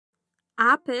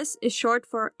ARPES is short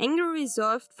for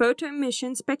Angle-Resolved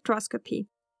Photoemission Spectroscopy.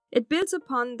 It builds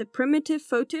upon the primitive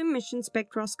photoemission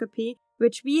spectroscopy,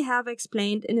 which we have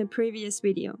explained in a previous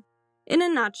video. In a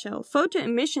nutshell,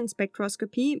 photoemission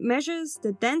spectroscopy measures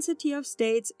the density of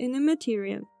states in a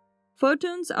material.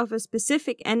 Photons of a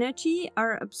specific energy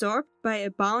are absorbed by a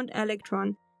bound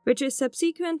electron, which is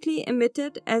subsequently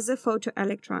emitted as a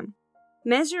photoelectron.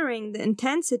 Measuring the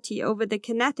intensity over the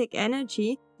kinetic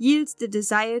energy yields the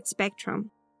desired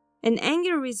spectrum. In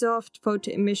angle-resolved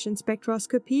photoemission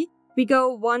spectroscopy, we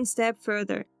go one step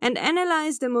further and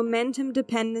analyze the momentum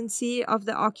dependency of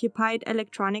the occupied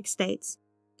electronic states.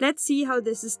 Let's see how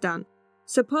this is done.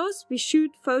 Suppose we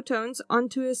shoot photons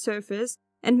onto a surface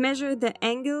and measure the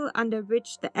angle under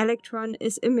which the electron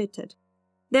is emitted.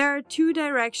 There are two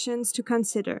directions to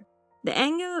consider: the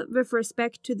angle with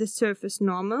respect to the surface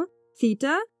normal,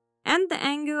 theta, and the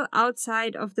angle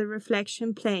outside of the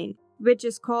reflection plane, which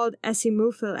is called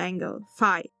azimuthal angle,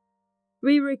 phi.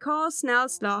 We recall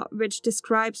Snell's law, which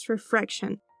describes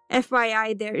refraction.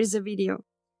 FYI, there is a video.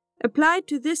 Applied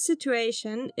to this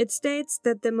situation, it states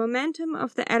that the momentum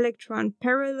of the electron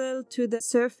parallel to the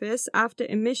surface after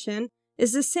emission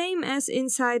is the same as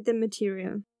inside the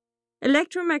material.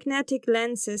 Electromagnetic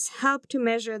lenses help to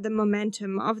measure the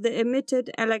momentum of the emitted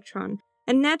electron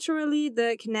and naturally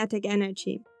the kinetic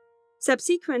energy.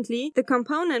 Subsequently, the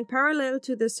component parallel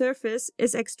to the surface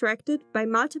is extracted by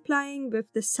multiplying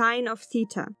with the sine of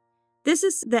theta. This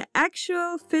is the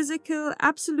actual physical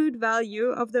absolute value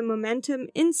of the momentum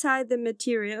inside the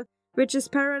material, which is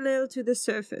parallel to the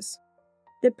surface.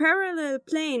 The parallel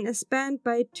plane is spanned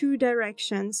by two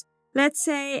directions, let's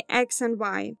say x and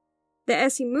y. The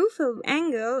azimuthal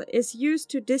angle is used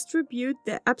to distribute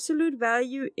the absolute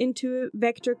value into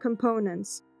vector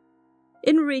components.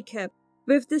 In recap,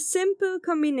 with the simple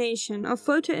combination of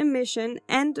photoemission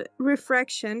and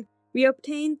refraction, we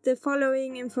obtained the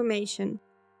following information: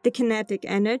 the kinetic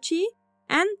energy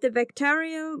and the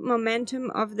vectorial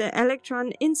momentum of the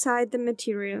electron inside the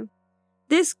material.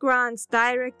 This grants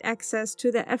direct access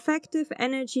to the effective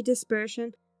energy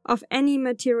dispersion of any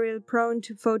material prone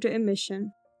to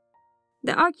photoemission.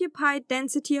 The occupied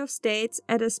density of states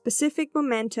at a specific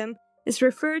momentum is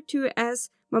referred to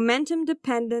as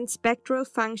momentum-dependent spectral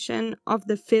function of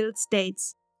the filled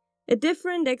states. A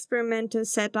different experimental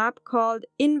setup called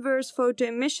inverse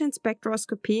photoemission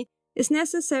spectroscopy is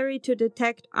necessary to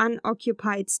detect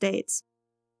unoccupied states.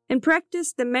 In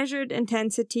practice, the measured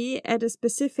intensity at a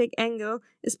specific angle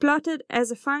is plotted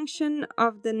as a function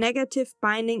of the negative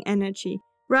binding energy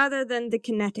rather than the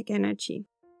kinetic energy.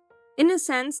 In a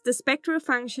sense, the spectral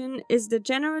function is the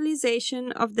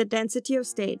generalization of the density of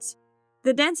states.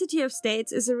 The density of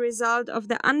states is a result of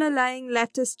the underlying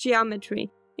lattice geometry,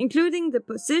 including the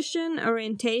position,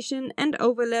 orientation, and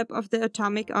overlap of the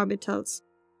atomic orbitals.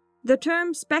 The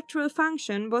term spectral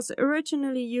function was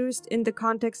originally used in the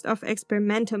context of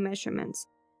experimental measurements.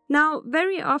 Now,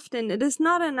 very often it is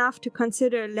not enough to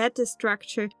consider lattice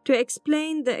structure to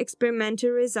explain the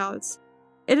experimental results.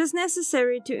 It is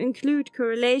necessary to include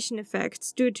correlation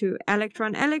effects due to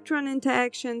electron-electron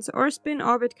interactions or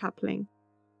spin-orbit coupling.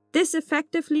 This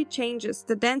effectively changes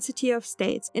the density of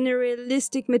states in a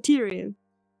realistic material.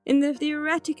 In the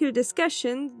theoretical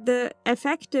discussion, the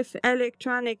effective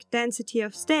electronic density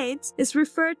of states is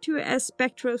referred to as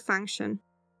spectral function.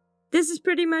 This is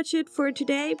pretty much it for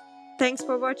today. Thanks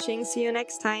for watching. See you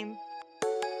next time.